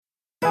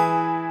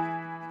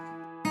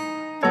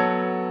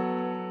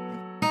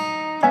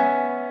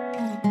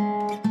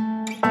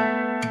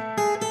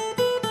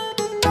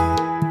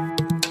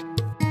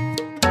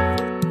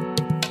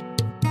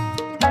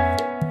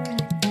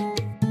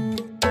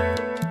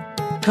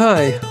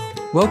Hi,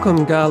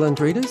 welcome, Garland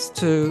readers,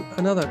 to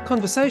another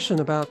conversation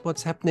about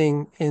what's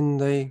happening in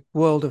the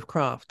world of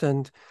craft.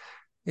 And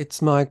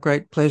it's my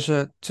great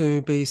pleasure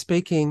to be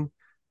speaking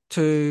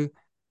to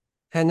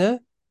Hanne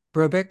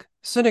Brøbech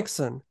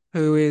Sønnichsen,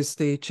 who is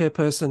the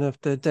chairperson of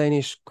the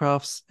Danish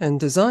Crafts and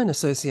Design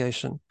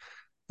Association.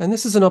 And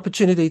this is an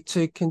opportunity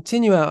to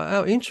continue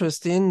our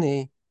interest in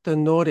the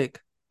Nordic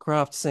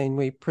craft scene.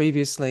 We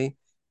previously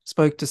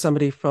spoke to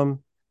somebody from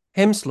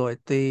Hemsløjd,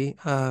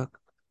 the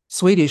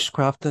Swedish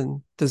craft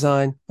and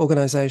design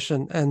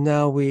organization, and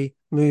now we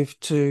move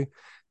to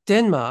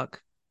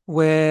Denmark,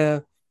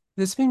 where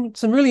there's been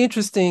some really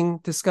interesting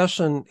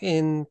discussion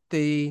in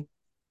the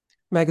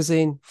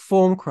magazine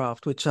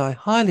Formcraft, which I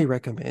highly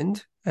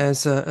recommend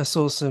as a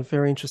source of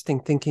very interesting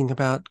thinking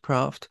about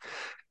craft.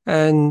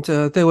 And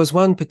there was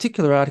one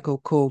particular article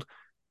called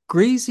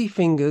 "Greasy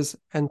Fingers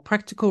and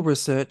Practical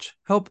Research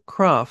Help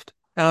Craft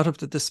Out of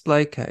the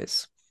Display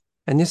Case."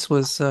 And this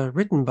was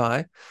written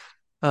by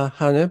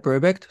Hanne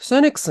Brøbech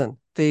Sønnichsen,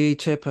 the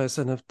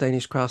chairperson of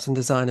Danish Crafts and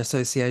Design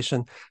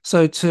Association.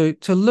 So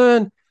to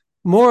learn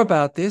more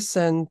about this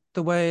and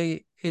the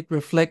way it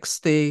reflects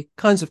the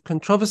kinds of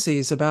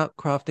controversies about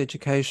craft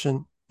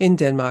education in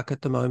Denmark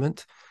at the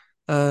moment,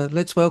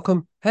 let's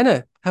welcome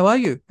Hanne. How are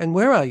you and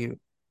where are you?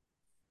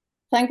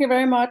 Thank you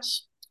very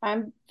much.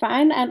 I'm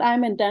fine and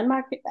I'm in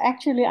Denmark.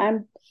 Actually,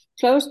 I'm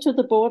close to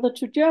the border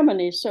to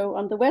Germany. So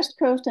on the west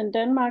coast in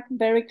Denmark,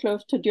 very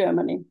close to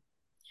Germany.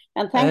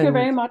 And thank you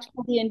very much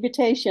for the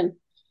invitation.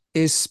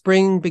 Is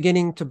spring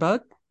beginning to bud?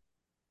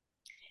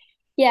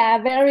 Yeah,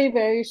 very,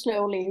 very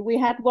slowly. We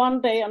had one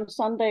day on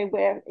Sunday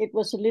where it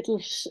was a little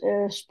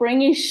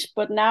springish,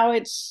 but now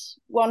it's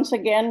once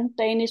again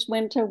Danish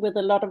winter with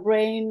a lot of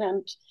rain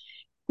and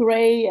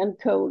gray and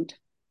cold.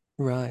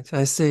 Right,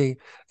 I see.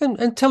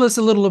 And tell us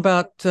a little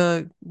about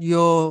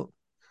your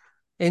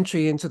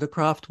entry into the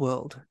craft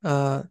world.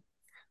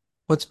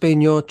 What's been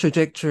your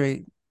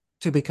trajectory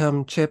to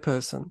become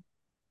chairperson?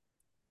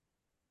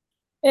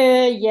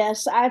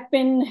 Yes, I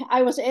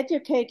was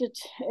educated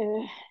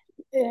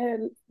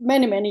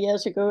many, many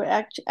years ago.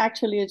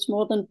 Actually, it's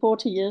more than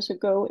 40 years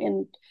ago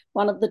in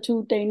one of the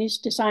two Danish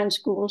design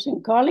schools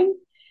in Kolding.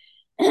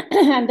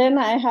 And then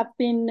I have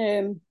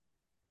been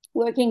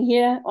working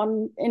here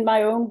in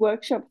my own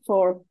workshop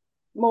for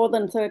more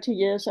than 30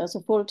 years as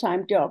a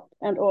full-time job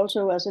and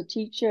also as a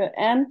teacher.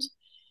 And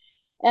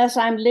as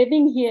I'm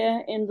living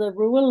here in the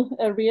rural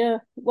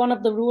area, one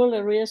of the rural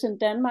areas in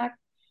Denmark,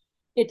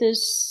 it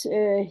is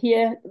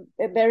here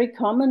very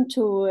common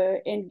to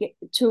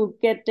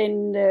get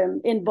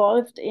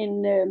involved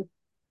in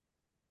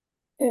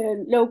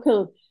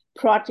local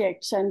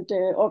projects and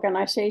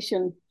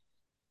organization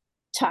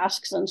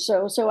tasks and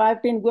so. So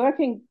I've been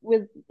working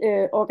with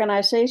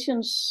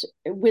organizations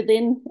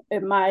within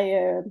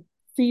my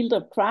field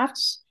of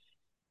crafts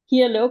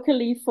here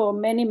locally for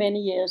many, many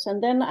years.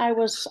 And then I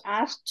was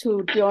asked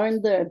to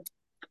join the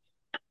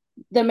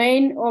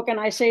main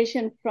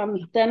organization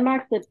from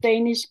Denmark, the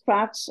Danish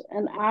Crafts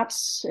and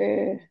Arts.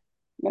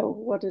 No,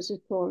 what is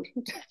it called?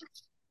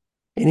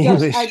 In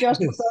English, I just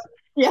yes. forgot.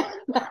 Yeah,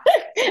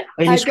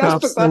 Danish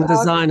Crafts and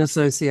Design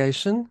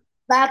Association.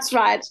 That's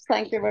right.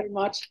 Thank you very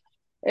much.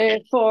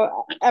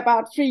 For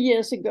about 3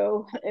 years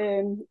ago,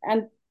 and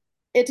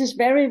it is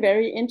very,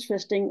 very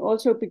interesting.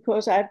 Also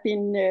because I've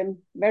been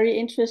very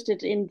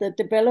interested in the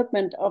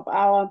development of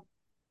our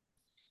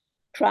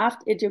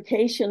craft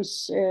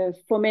educations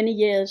for many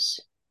years,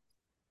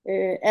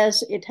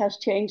 as it has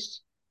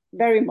changed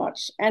very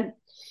much. And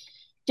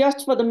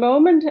just for the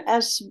moment,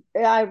 as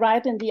I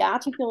write in the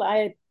article,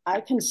 I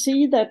can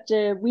see that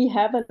we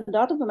have a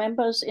lot of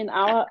members in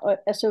our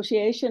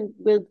association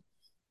with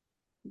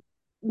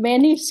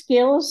many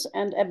skills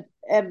and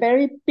a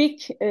very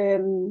big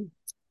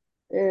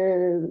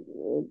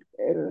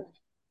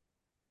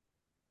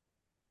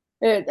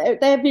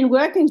they have been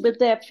working with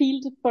their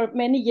field for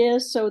many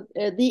years. So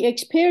the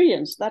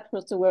experience, that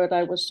was the word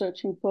I was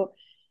searching for,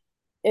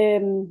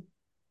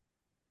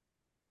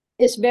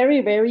 is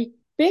very, very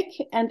big,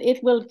 and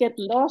it will get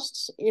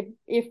lost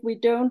if we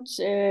don't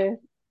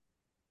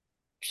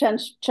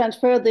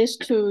transfer this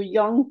to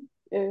young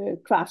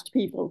craft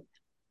people.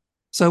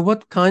 So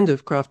what kind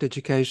of craft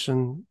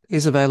education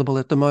is available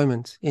at the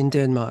moment in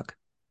Denmark?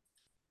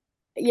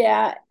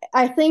 Yeah,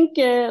 I think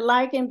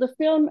like in the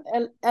film,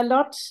 a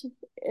lot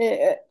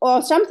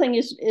or something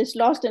is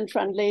lost in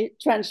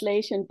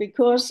translation,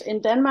 because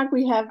in Denmark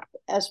we have,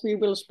 as we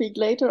will speak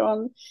later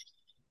on,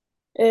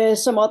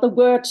 some other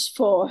words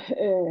for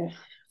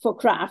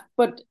craft.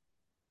 But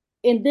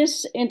in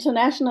this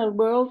international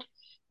world,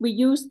 we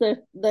use the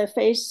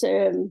phrase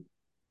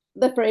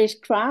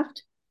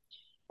craft,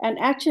 and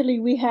actually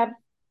we have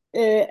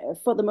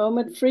for the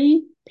moment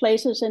 3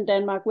 places in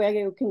Denmark where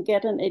you can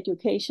get an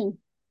education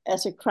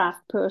as a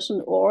craft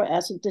person or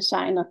as a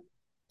designer.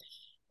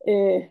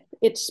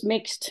 It's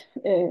mixed.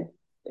 There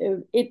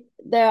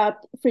are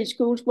 3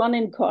 schools, one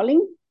in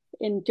Kolding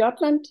in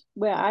Jutland,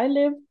 where I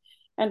live,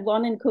 and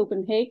one in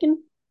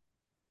Copenhagen,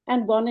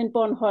 and one in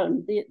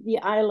Bornholm, the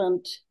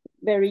island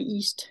very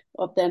east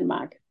of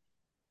Denmark.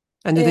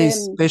 And are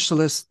these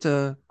specialist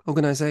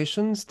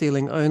organizations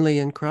dealing only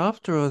in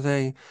craft, or are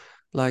they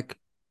like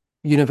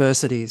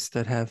universities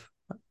that have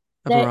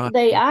a variety?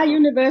 They are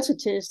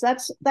universities.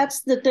 That's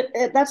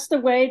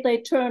the way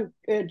they turned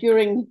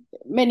during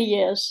many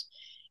years.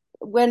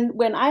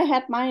 When I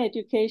had my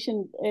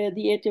education,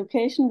 the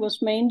education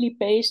was mainly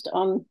based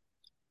on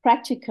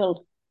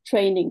practical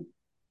training.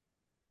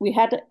 We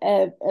had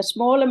a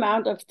small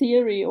amount of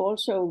theory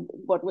also,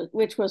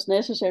 which was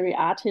necessary,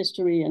 art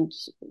history and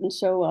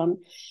so on.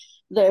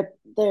 The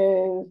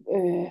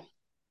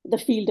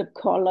field of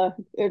color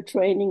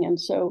training and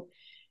so.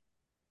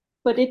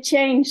 But it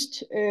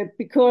changed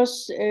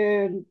because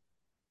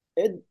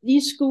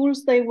these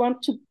schools, they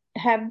want to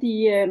have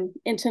the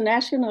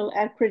international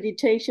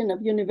accreditation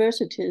of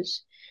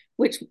universities,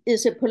 which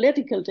is a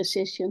political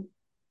decision.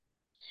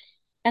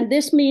 And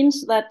this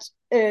means that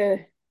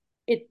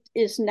it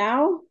is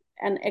now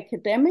an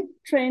academic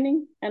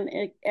training,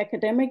 an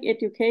academic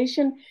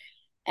education,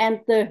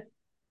 and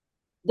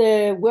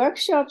the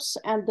workshops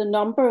and the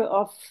number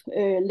of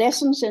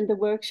lessons in the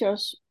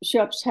workshops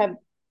have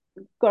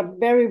got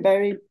very,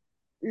 very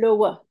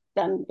lower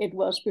than it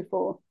was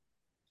before.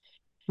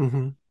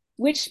 Mm-hmm.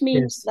 Which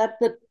means that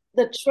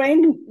the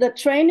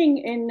training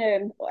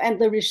in and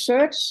the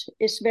research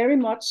is very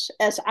much,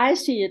 as I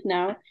see it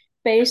now,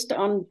 based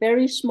on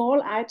very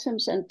small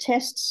items and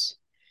tests,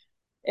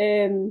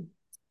 and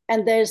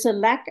there's a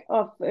lack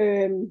of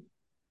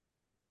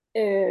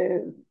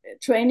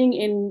training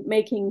in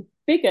making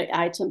bigger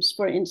items,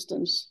 for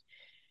instance.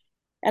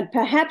 And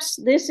perhaps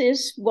this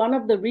is one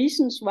of the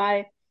reasons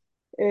why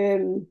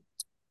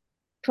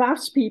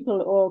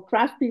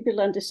craftspeople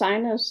and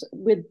designers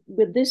with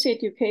this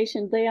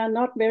education, they are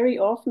not very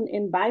often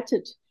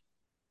invited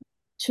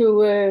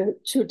to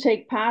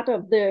take part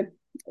of the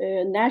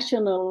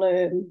national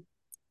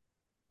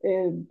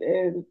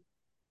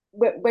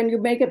when you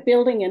make a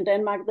building in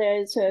Denmark,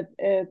 there is a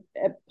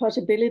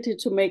possibility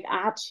to make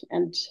art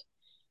and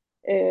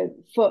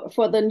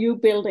for the new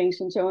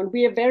buildings and so on.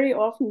 We are very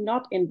often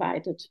not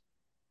invited.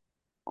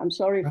 I'm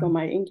sorry for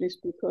my English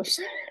because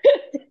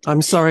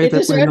I'm sorry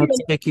that we're not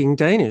speaking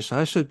Danish.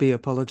 I should be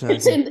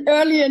apologizing. It's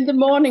early in the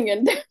morning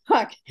in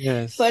Denmark.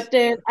 Yes. But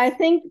I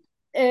think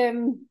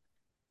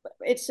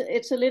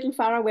it's a little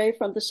far away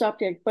from the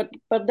subject. But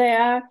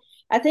I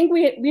think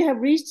we have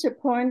reached a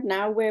point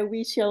now where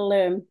we shall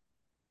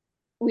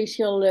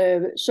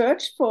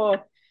search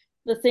for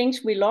the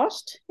things we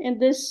lost in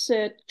this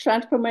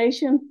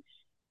transformation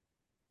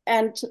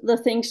and the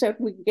things that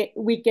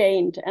we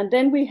gained. And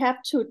then we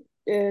have to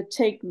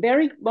take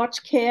very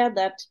much care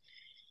that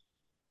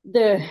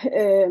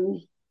the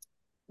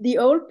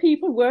old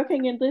people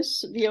working in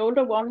this,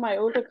 my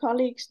older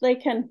colleagues, they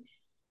can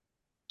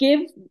give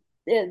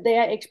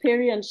their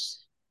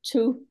experience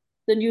to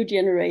the new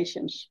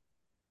generations.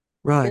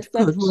 Right.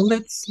 Good. Well,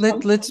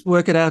 let's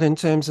work it out in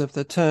terms of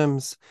the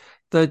terms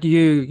that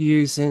you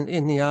use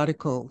in the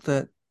article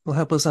that will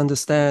help us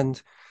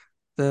understand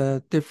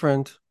the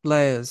different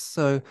layers.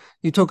 So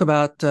you talk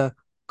about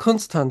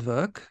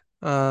Kunsthandwerk,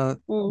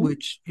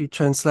 which you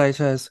translate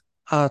as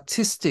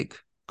artistic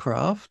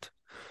craft,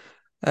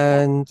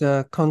 and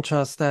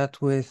contrast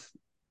that with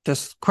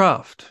just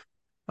craft.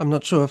 I'm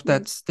not sure if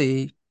that's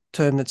the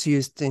term that's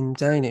used in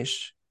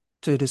Danish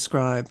to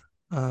describe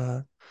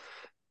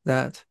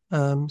that.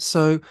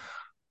 So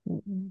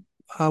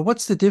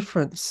what's the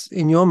difference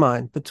in your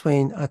mind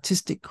between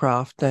artistic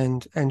craft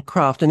and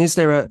craft? And is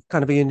there a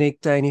kind of a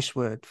unique Danish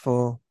word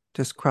for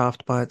just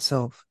craft by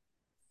itself?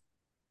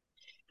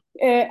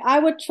 I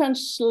would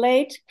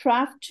translate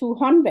craft to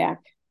håndværk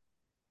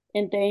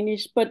in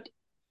Danish, but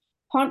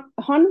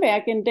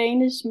håndværk in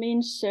Danish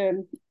means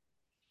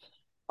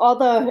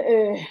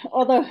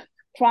other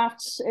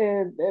crafts,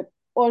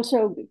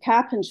 also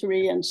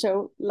carpentry and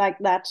so like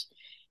that.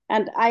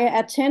 And I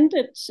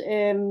attended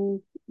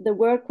the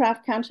World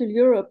Craft Council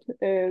Europe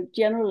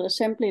General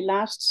Assembly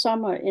last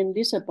summer in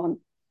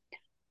Lisbon.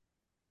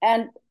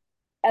 And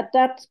at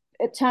that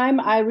time,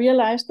 I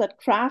realized that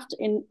craft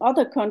in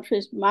other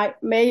countries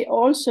may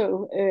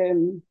also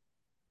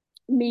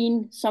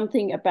mean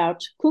something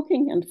about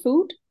cooking and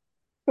food,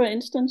 for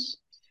instance,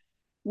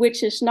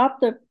 which is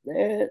not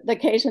the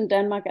case in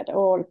Denmark at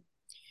all.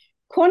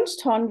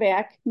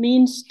 Kunsthåndværk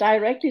means,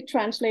 directly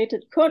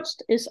translated,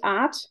 kunst is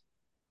art,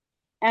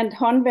 and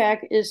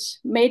håndværk is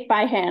made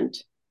by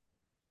hand.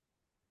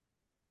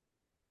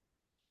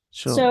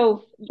 Sure.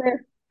 So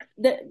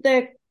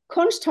the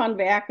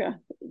kunsthåndværker,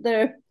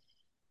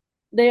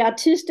 the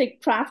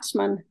artistic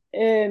craftsman,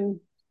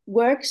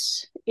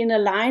 works in a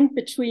line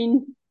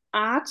between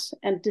art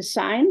and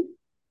design,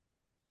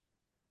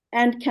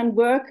 and can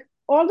work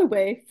all the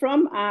way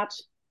from art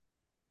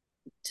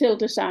till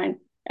design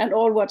and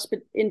all what's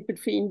in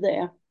between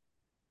there.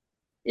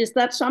 Is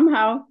that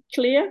somehow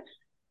clear?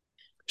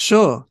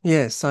 Sure.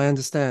 Yes, I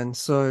understand.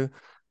 So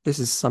this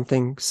is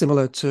something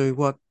similar to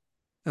what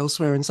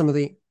elsewhere in some of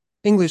the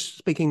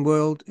English-speaking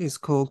world is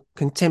called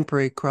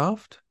contemporary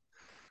craft.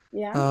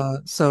 Yeah.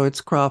 So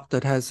it's craft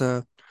that has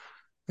a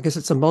I guess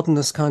it's a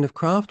modernist kind of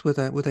craft with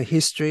a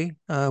history,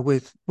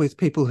 with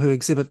people who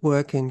exhibit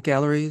work in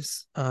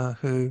galleries,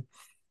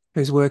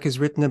 whose work is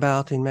written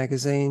about in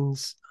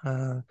magazines,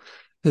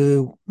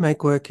 who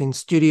make work in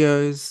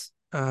studios,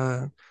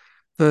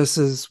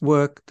 versus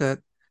work that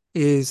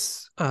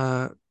is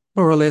more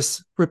or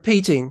less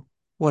repeating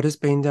what has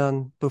been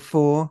done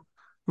before.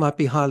 Might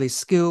be highly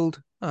skilled,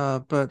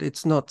 but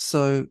it's not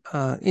so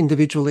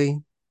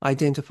individually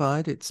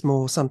identified. It's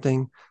more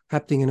something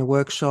happening in a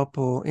workshop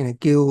or in a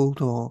guild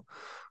or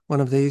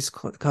one of these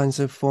kinds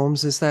of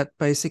forms. Is that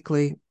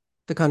basically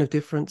the kind of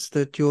difference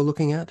that you're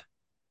looking at?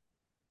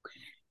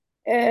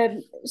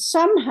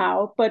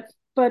 Somehow, but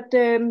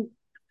um,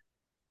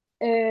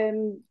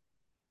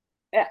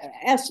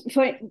 as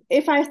for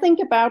if I think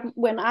about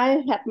when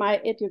I had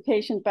my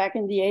education back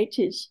in the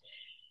 80s,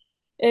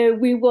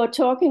 we were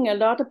talking a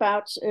lot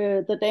about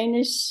the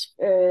Danish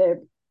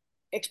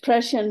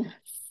expression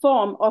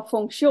form or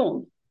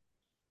funktion,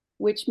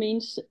 which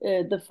means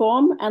the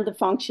form and the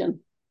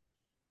function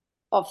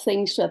of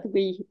things that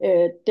we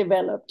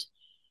developed.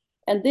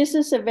 And this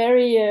is a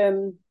very,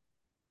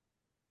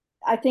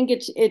 I think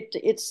it's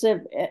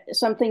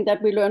something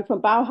that we learned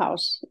from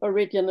Bauhaus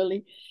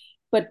originally,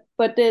 but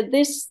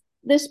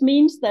this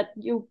means that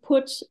you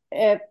put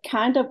a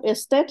kind of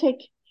aesthetic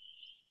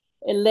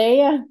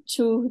layer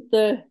to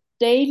the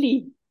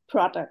daily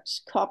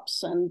products,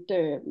 cups and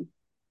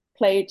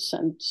plates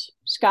and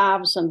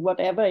scarves and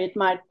whatever it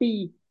might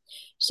be,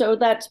 so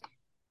that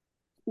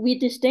we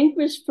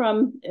distinguish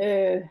from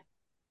the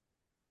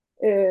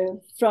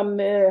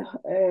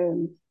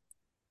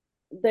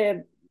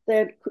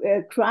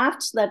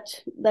crafts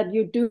that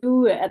you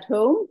do at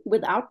home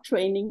without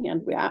training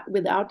and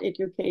without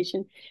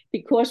education,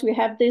 because we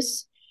have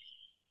this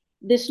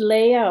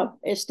layer of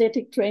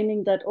aesthetic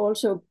training that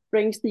also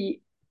brings the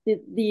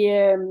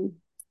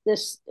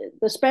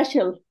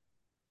special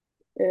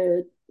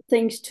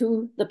things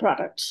to the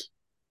products.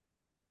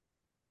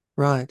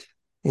 Right,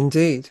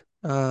 indeed.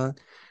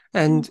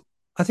 And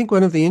I think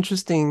one of the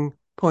interesting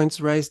points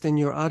raised in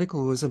your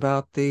article was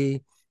about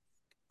the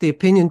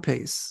opinion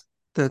piece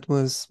that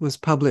was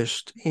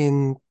published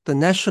in the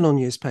national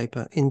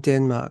newspaper in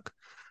Denmark,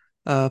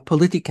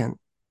 Politiken.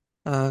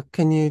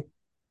 Can you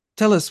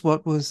tell us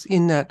what was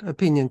in that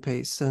opinion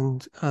piece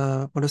and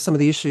what are some of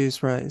the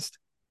issues raised?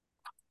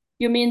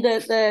 You mean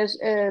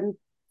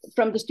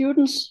from the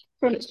students?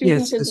 From the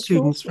students yes, in the the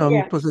school? students from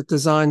the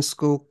design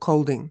school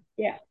Kolding.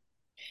 Yeah.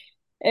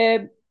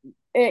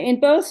 In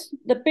both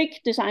the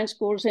big design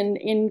schools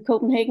in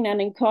Copenhagen and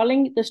in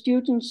Kolding, the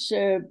students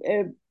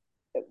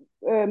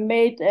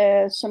made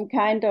some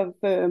kind of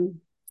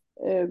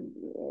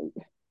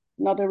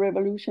not a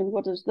revolution.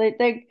 What is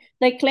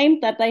they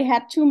claimed that they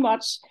had too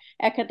much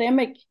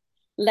academic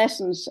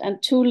lessons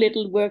and too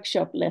little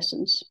workshop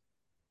lessons.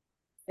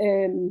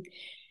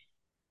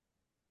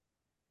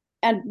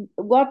 And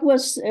what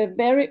was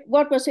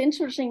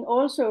interesting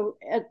also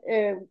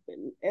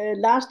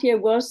last year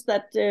was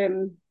that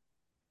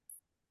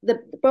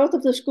both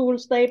of the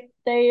schools they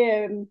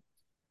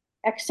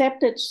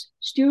accepted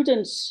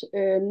students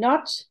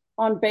not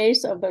on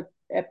base of a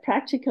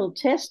practical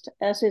test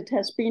as it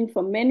has been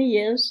for many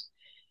years,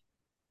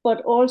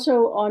 but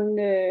also on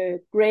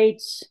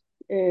grades,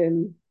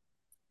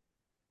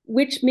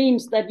 which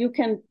means that you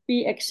can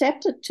be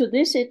accepted to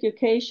this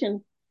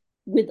education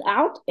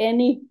without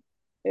any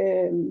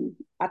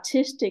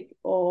artistic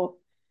or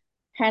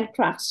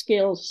handcraft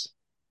skills,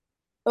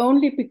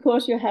 only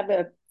because you have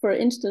for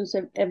instance,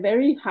 a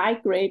very high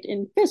grade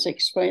in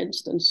physics, for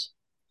instance,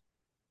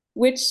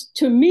 which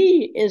to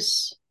me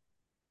is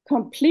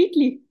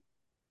completely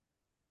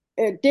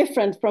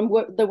different from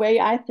the way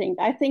I think.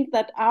 I think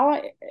that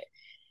our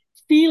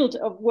field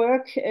of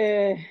work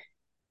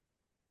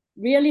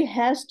really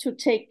has to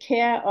take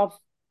care of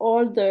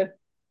all the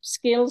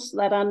skills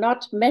that are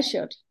not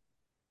measured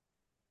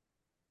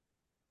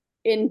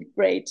in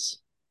grades.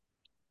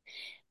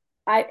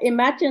 I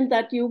imagine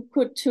that you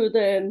could to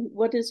the,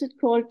 what is it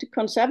called, the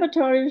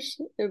conservatories,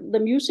 the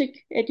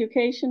music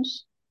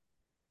educations.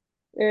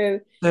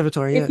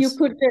 Conservatory, if yes. You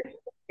could,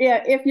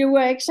 if you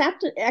were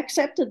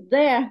accepted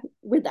there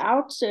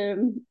without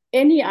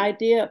any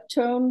idea of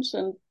tones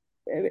and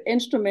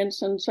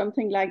instruments and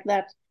something like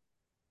that,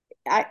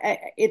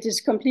 it is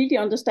completely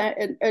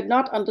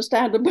not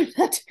understandable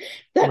that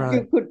right.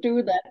 You could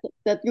do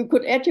that you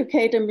could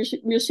educate a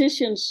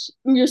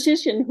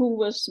musician who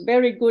was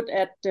very good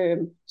at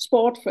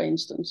sport, for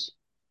instance.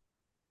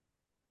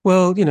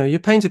 Well, you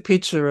paint a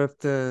picture of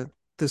the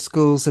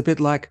schools a bit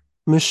like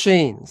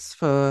machines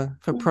for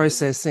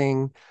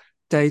processing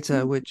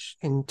data, which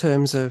in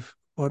terms of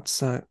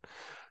what's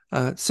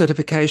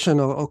certification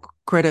or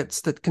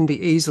credits that can be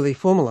easily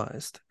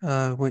formalized,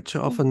 which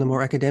are often the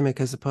more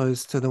academic as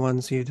opposed to the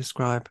ones you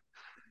describe,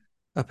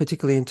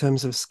 particularly in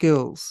terms of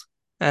skills.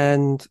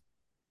 And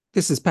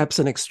this is perhaps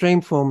an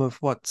extreme form of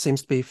what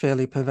seems to be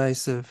fairly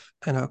pervasive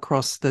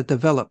across the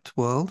developed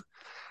world.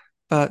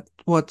 But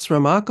what's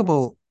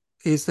remarkable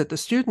is that the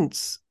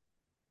students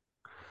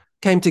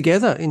came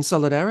together in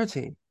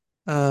solidarity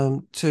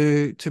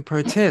to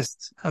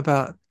protest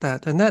about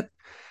that. And that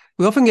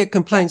we often get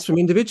complaints from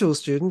individual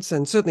students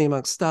and certainly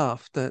amongst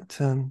staff that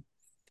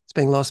it's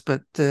being lost,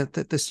 but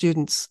that the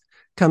students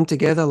come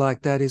together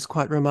like that is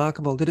quite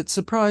remarkable. Did it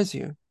surprise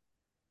you?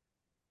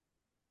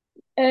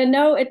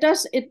 No, it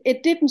does.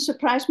 It didn't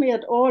surprise me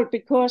at all,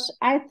 because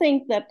I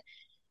think that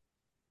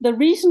the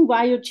reason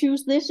why you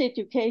choose this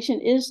education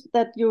is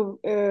that you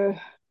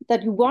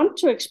want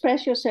to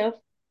express yourself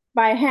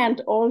by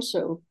hand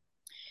also.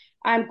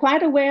 I'm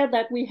quite aware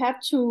that we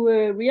have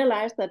to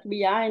realize that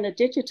we are in a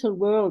digital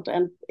world,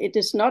 and it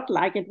is not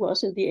like it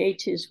was in the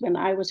 80s when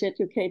I was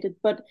educated.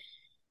 But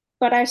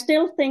I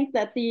still think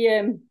that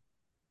the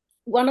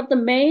one of the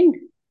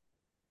main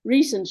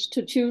reasons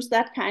to choose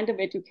that kind of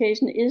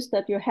education is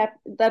that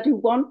you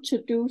want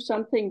to do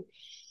something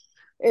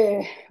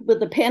with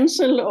the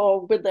pencil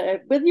or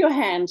with your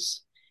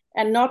hands,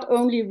 and not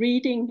only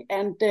reading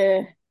and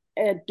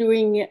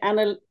doing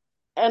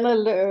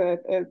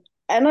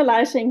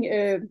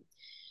analyzing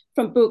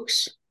from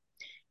books.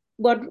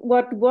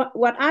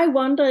 What I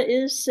wonder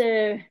is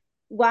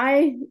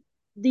why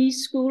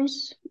these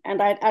schools,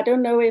 and I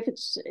don't know if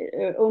it's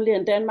only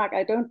in Denmark,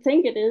 I don't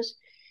think it is,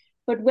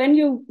 but when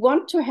you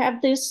want to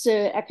have this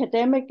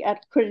academic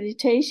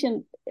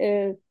accreditation,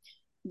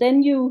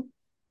 then you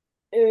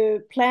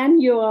plan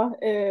your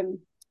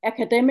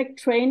academic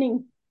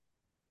training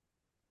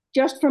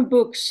just from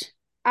books.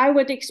 I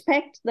would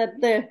expect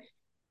that the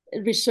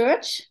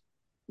research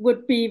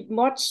would be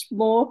much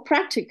more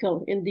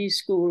practical in these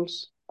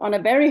schools, on a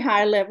very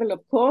high level,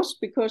 of course,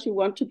 because you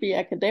want to be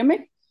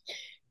academic.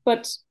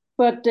 But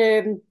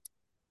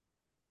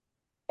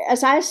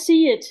as I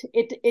see it,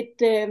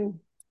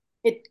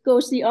 it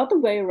goes the other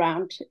way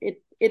around.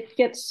 It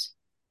gets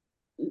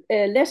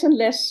less and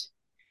less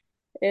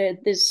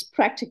this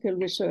practical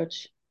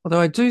research.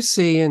 Although I do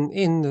see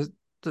in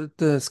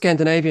the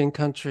Scandinavian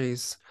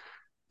countries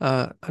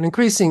an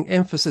increasing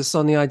emphasis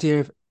on the idea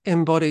of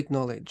embodied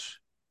knowledge,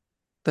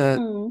 that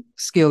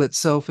skill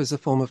itself is a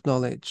form of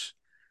knowledge.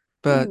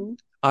 But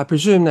I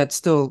presume that's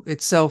still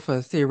itself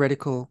a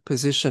theoretical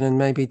position and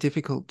may be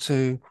difficult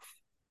to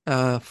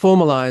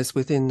formalize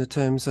within the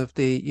terms of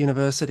the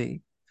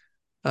university.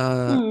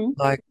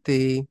 Like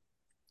the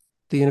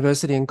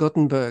university in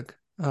Gothenburg,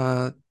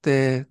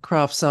 their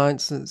craft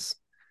sciences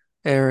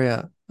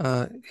area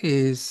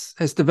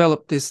has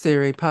developed this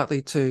theory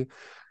partly to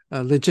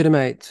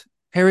legitimate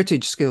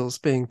heritage skills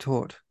being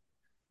taught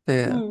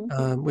there,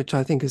 which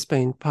I think has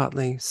been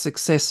partly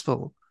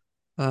successful.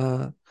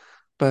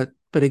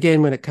 But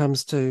again, when it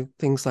comes to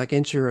things like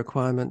entry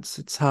requirements,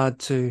 it's hard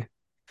to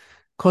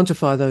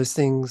quantify those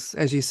things,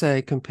 as you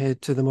say,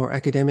 compared to the more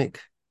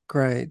academic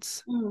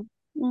grades.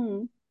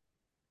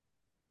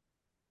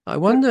 I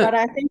wonder. But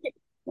I think.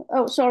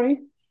 Oh,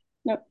 sorry.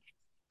 No.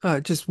 I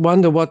just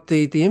wonder what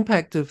the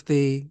impact of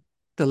the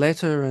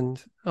letter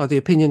and or the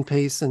opinion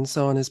piece and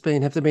so on has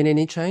been. Have there been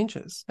any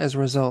changes as a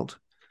result?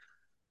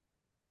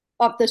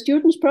 Of the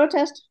students'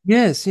 protest?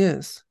 Yes,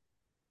 yes.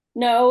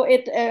 No,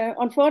 it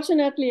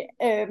unfortunately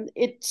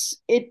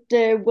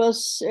it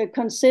was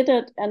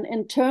considered an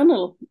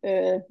internal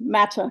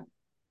matter.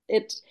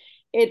 It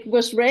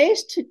was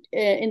raised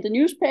in the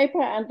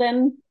newspaper, and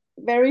then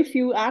very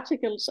few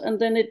articles, and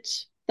then it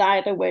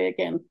died away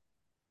again.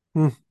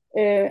 And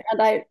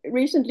I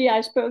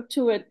spoke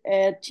to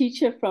a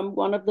teacher from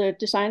one of the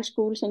design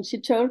schools, and she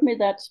told me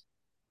that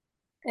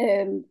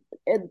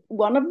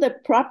one of the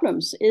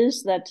problems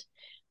is that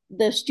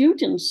the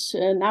students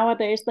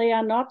nowadays, they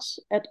are not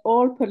at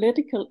all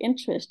political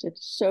interested.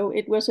 So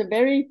it was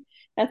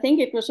I think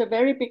it was a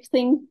very big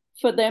thing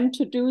for them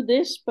to do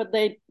this, but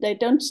they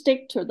don't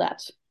stick to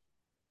that.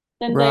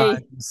 Then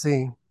right,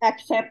 they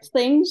accept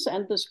things,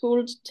 and the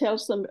school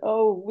tells them,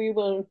 oh,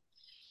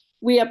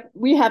 we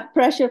have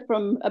pressure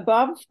from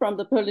above, from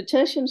the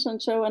politicians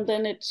and so, and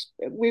then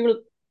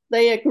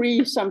they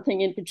agree something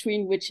in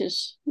between, which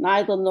is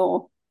neither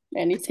nor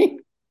anything.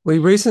 We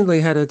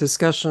recently had a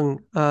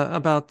discussion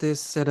about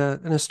this at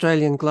an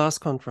Australian glass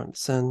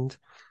conference, and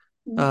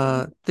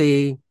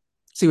we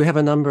have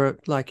a number,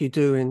 like you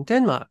do in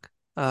Denmark,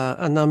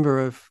 a number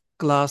of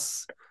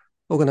glass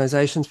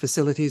organizations,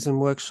 facilities, and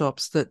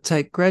workshops that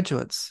take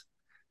graduates.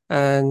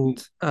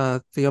 And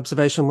the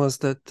observation was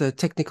that the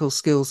technical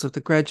skills of the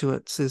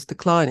graduates is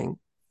declining,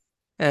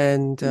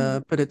 and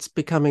but it's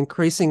become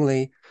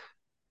increasingly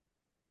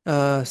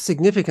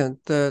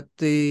significant that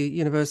the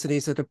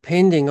universities are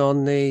depending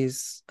on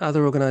these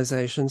other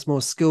organizations,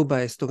 more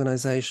skill-based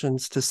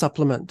organizations, to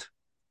supplement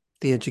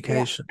the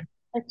education.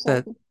 Yeah,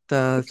 exactly.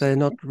 That they're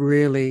not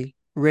really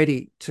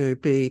ready to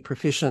be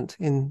proficient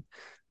in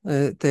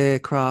their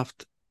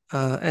craft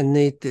and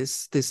need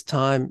this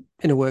time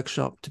in a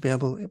workshop to be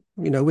able,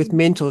 with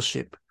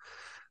mentorship,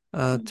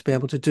 to be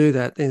able to do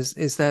that.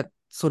 Is that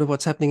sort of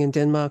what's happening in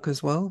Denmark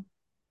as well?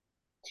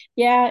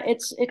 Yeah,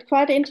 it's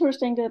quite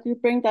interesting that you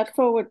bring that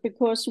forward,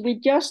 because we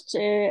just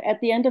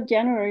at the end of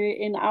January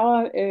in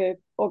our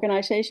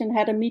organization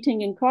had a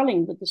meeting in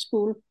Kolding with the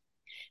school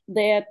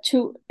there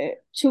to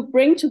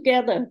bring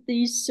together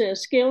these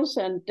skills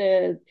and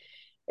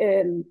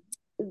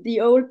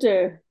the old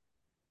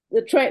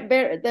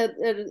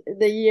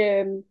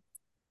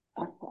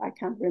I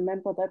can't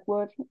remember that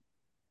word.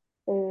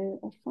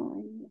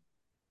 Fine.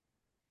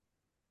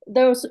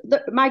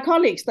 My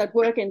colleagues that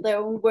work in their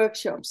own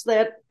workshops,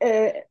 that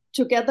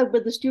together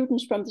with the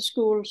students from the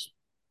schools,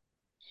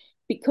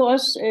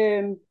 because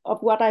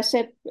of what I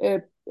said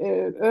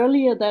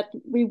earlier, that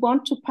we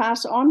want to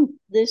pass on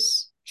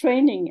this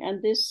training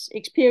and this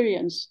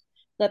experience,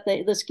 that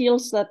the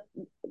skills that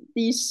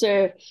these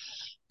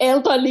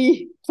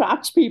elderly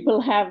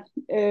craftspeople have.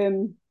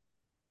 And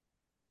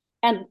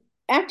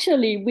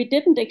actually, we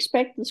didn't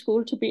expect the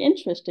school to be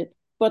interested,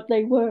 but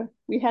they were.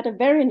 We had a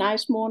very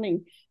nice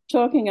morning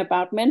talking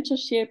about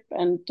mentorship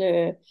and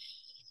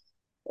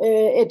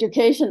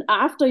education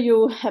after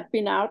you have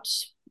been out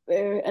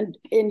and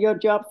in your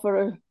job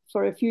for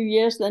a few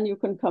years. Then you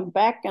can come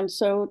back, and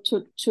so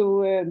to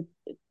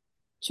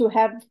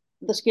have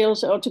the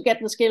skills, or to get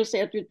the skills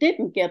that you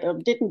didn't get or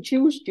didn't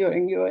choose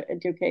during your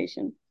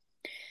education.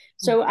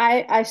 So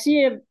I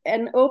see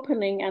an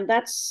opening, and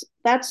that's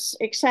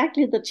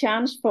exactly the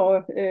chance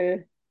for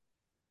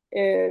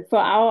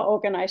our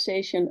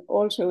organization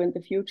also in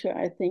the future.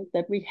 I think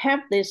that we have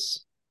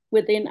this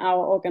within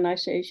our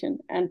organization,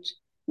 and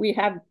we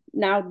have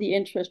now the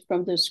interest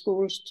from the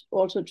schools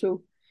also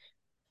to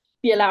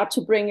be allowed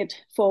to bring it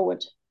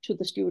forward to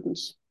the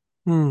students.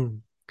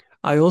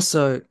 I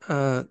also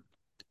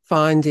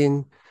find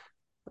in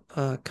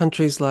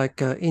countries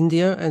like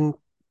India, and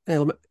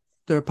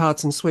there are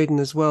parts in Sweden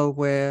as well,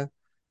 where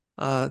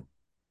the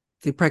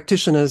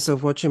practitioners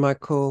of what you might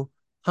call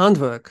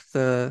handwork,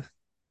 the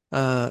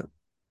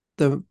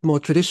more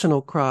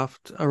traditional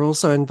craft, are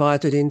also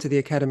invited into the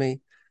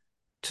academy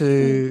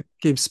to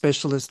give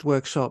specialist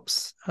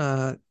workshops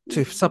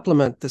to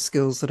supplement the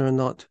skills that are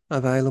not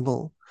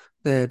available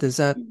there. Does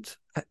that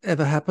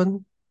ever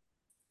happen?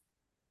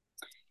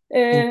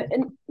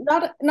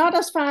 Not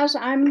as far as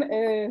I'm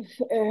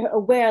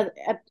aware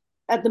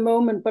at the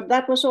moment, but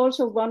that was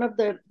also one of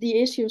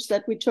the issues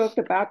that we talked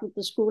about with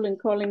the school in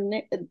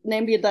Kolding,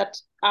 namely that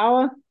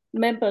our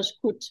members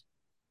could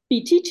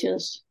be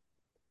teachers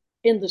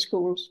in the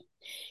schools.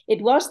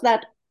 It was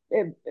that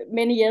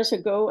many years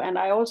ago, and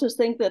I also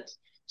think that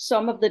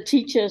some of the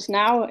teachers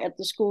now at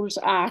the schools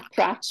are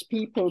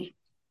craftspeople,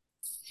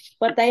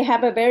 but they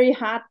have a very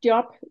hard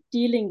job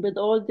dealing with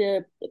all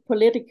the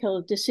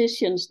political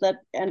decisions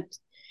and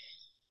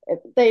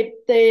they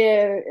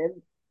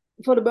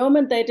for the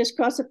moment they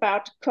discuss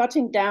about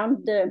cutting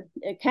down the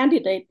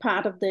candidate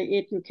part of the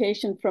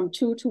education from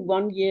 2 to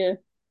 1 year.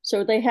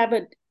 So they have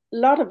a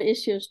lot of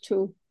issues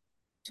to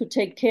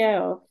take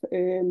care of,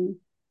 and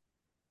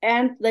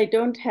they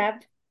don't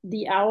have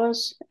the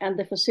hours and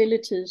the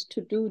facilities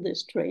to do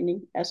this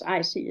training, as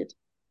I see it.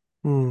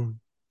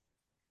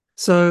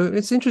 So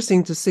it's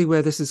interesting to see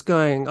where this is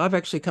going. I've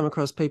actually come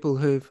across people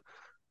who've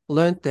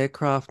learnt their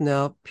craft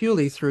now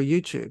purely through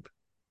YouTube,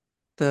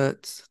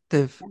 that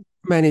they've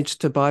managed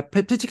to buy,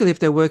 particularly if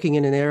they're working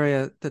in an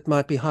area that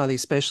might be highly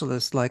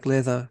specialist, like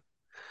leather,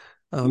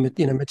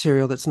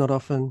 material that's not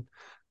often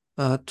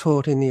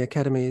taught in the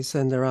academies,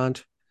 and there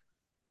aren't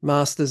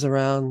masters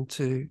around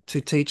to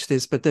teach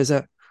this. But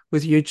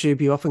with YouTube,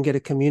 you often get a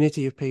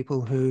community of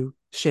people who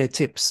share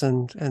tips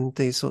and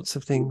these sorts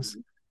of things.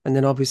 And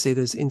then obviously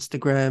there's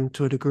Instagram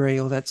to a degree,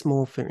 or that's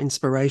more for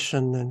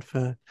inspiration than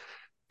for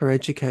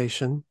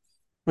education.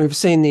 We've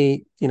seen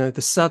the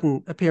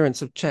sudden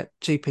appearance of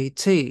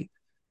ChatGPT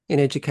in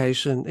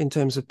education in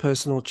terms of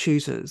personal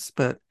tutors,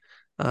 but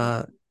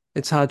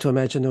it's hard to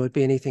imagine there would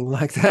be anything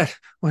like that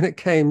when it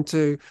came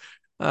to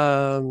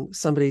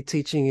somebody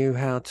teaching you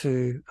how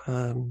to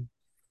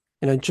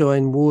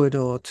join wood,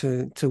 or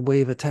to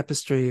weave a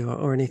tapestry,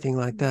 or anything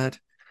like that.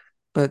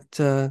 But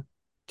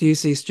do you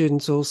see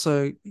students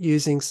also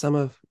using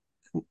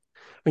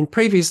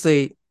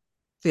previously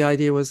the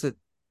idea was that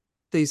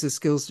these are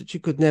skills that you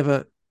could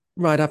never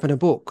write up in a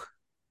book,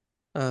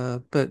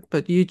 but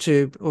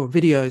YouTube or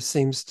video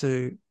seems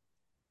to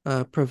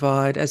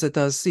provide, as it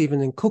does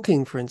even in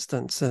cooking, for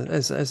instance,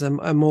 as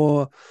a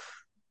more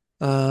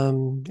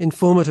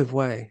informative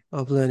way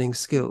of learning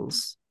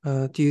skills.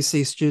 Do you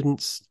see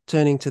students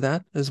turning to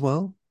that as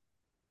well?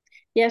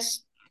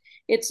 Yes,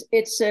 it's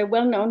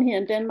well known here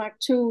in Denmark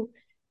too,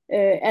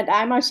 and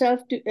I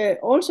myself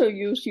also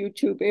use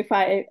YouTube if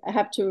I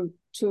have to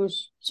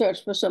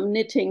search for some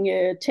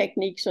knitting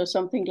techniques or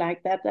something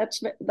like that.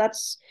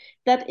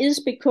 That is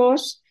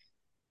because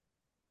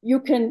you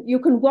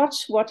can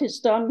watch what is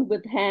done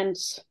with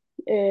hands,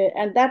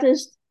 and that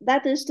is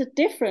the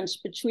difference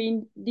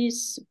between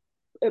these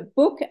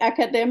book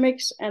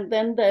academics and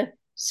then the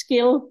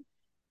skill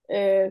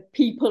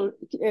people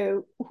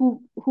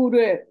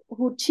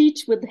who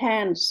teach with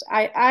hands.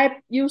 I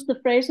use the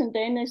phrase in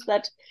Danish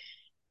that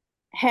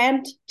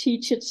hand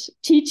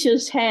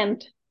teaches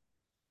hand.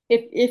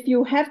 If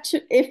you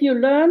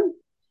learn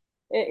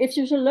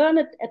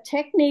a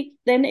technique,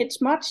 then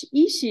it's much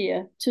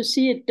easier to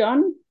see it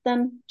done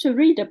than to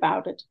read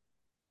about it.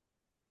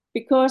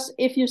 Because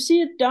if you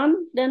see it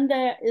done, then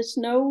there is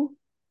no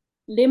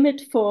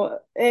limit for,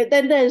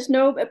 then there is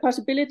no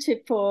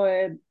possibility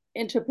for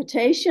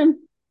interpretation.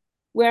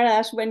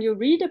 Whereas when you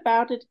read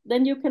about it,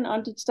 then you can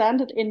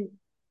understand it in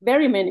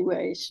very many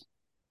ways.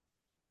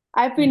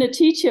 I've been a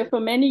teacher for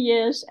many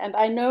years, and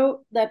I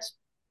know that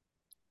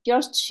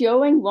just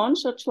showing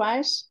once or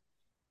twice,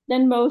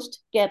 then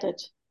most get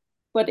it.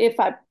 But if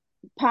I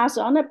pass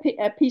on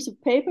a piece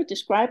of paper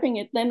describing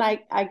it, then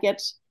I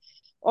get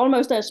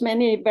almost as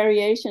many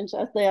variations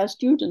as there are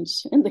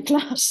students in the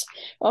class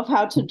of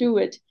how to do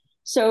it.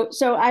 So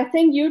I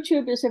think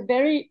YouTube is a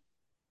very,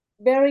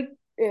 very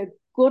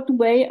good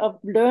way of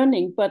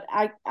learning, but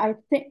I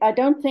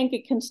don't think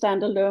it can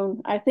stand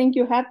alone. I think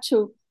you have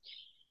to,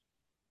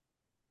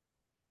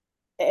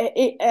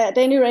 at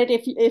any rate,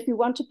 if you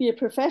want to be a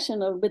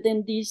professional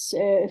within these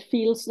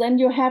fields, then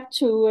you have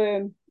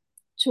to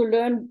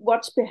learn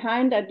what's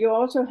behind that. You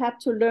also have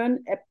to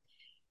learn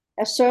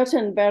a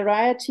certain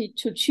variety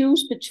to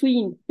choose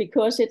between,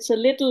 because it's a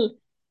little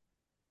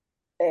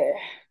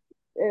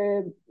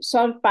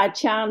solved by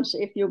chance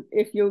if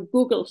you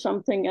Google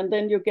something and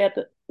then you get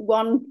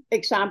one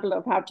example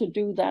of how to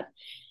do that.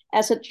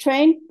 As a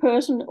trained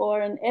person or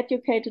an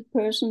educated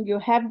person, you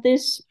have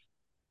this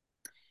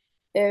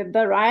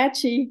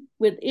variety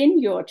within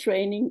your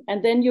training,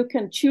 and then you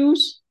can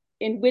choose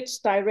in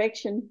which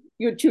direction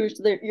you choose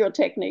your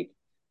technique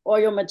or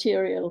your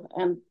material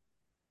and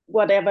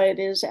whatever it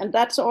is. And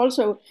that's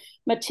also,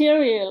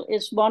 material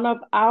is one of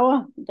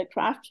the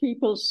craft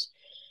people's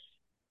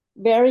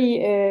very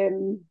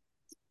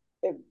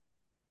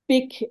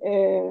big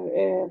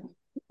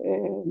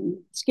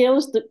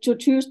skills to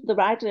choose the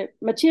right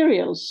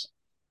materials.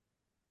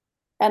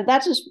 And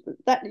that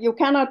you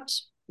cannot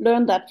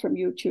learn that from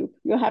YouTube.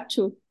 You have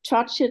to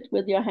touch it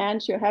with your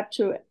hands. You have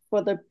to,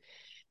 for the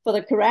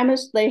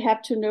ceramists, they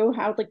have to know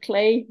how the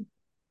clay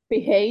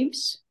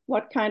behaves,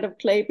 what kind of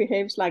clay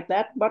behaves like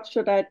that. What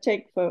should I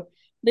take for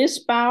this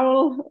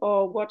bowl,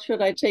 or what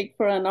should I take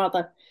for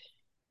another?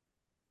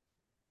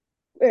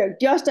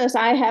 Just as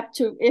I have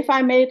to, if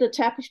I made a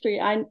tapestry,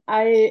 I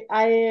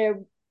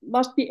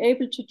must be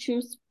able to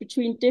choose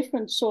between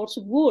different sorts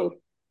of wool.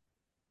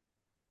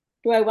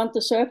 Do I want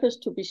the surface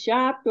to be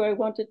sharp? Do I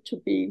want it to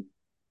be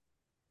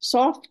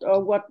soft,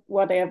 or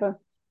whatever?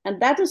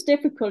 And that is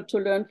difficult to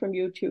learn from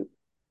YouTube,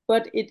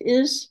 but it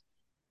is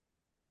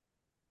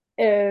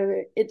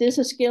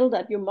a skill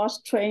that you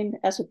must train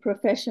as a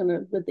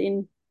professional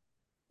within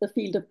the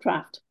field of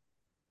craft.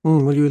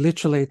 Well, you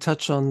literally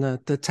touch on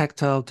the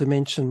tactile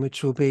dimension,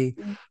 which will be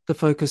the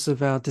focus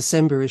of our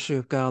December issue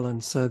of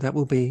Garland. So that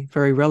will be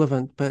very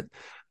relevant. But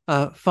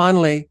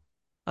finally,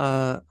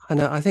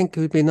 I think it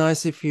would be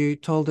nice if you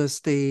told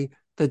us the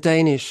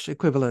Danish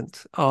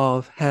equivalent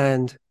of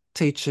hand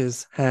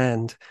teacher's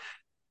hand,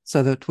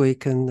 so that we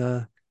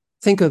can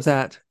think of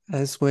that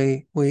as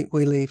we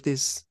leave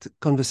this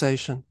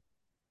conversation.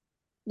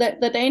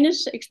 The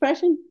Danish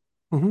expression?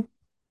 Mm-hmm.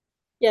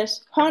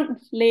 Yes, hånd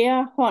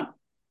lærer hånd.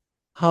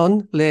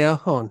 Hånd lærer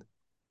hånd.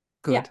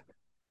 Good. Yeah.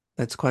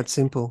 That's quite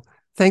simple.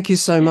 Thank you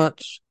so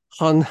much,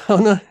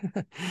 Hanne,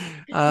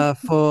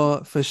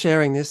 for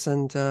sharing this,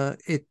 and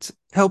it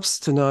helps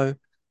to know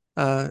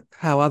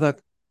how other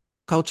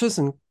cultures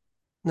and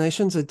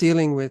nations are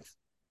dealing with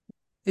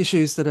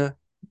issues that are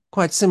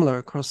quite similar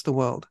across the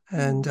world.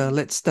 And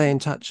let's stay in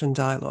touch and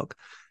dialogue.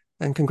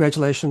 And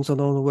congratulations on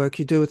all the work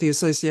you do with the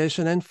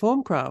association and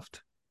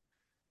Formcraft.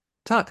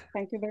 Tak.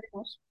 Thank you very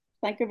much.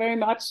 Thank you very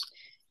much.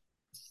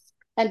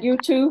 And you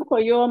too for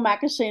your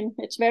magazine.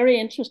 It's very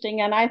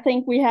interesting. And I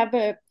think we have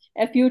a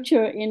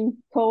future in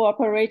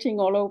cooperating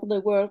all over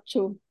the world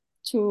to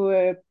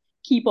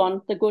keep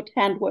on the good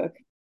handwork.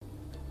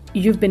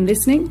 You've been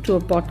listening to a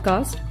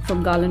podcast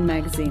from Garland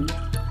Magazine.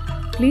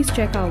 Please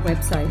check our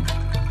website,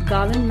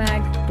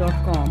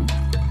 garlandmag.com,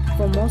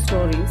 for more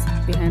stories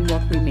behind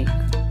what we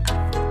make.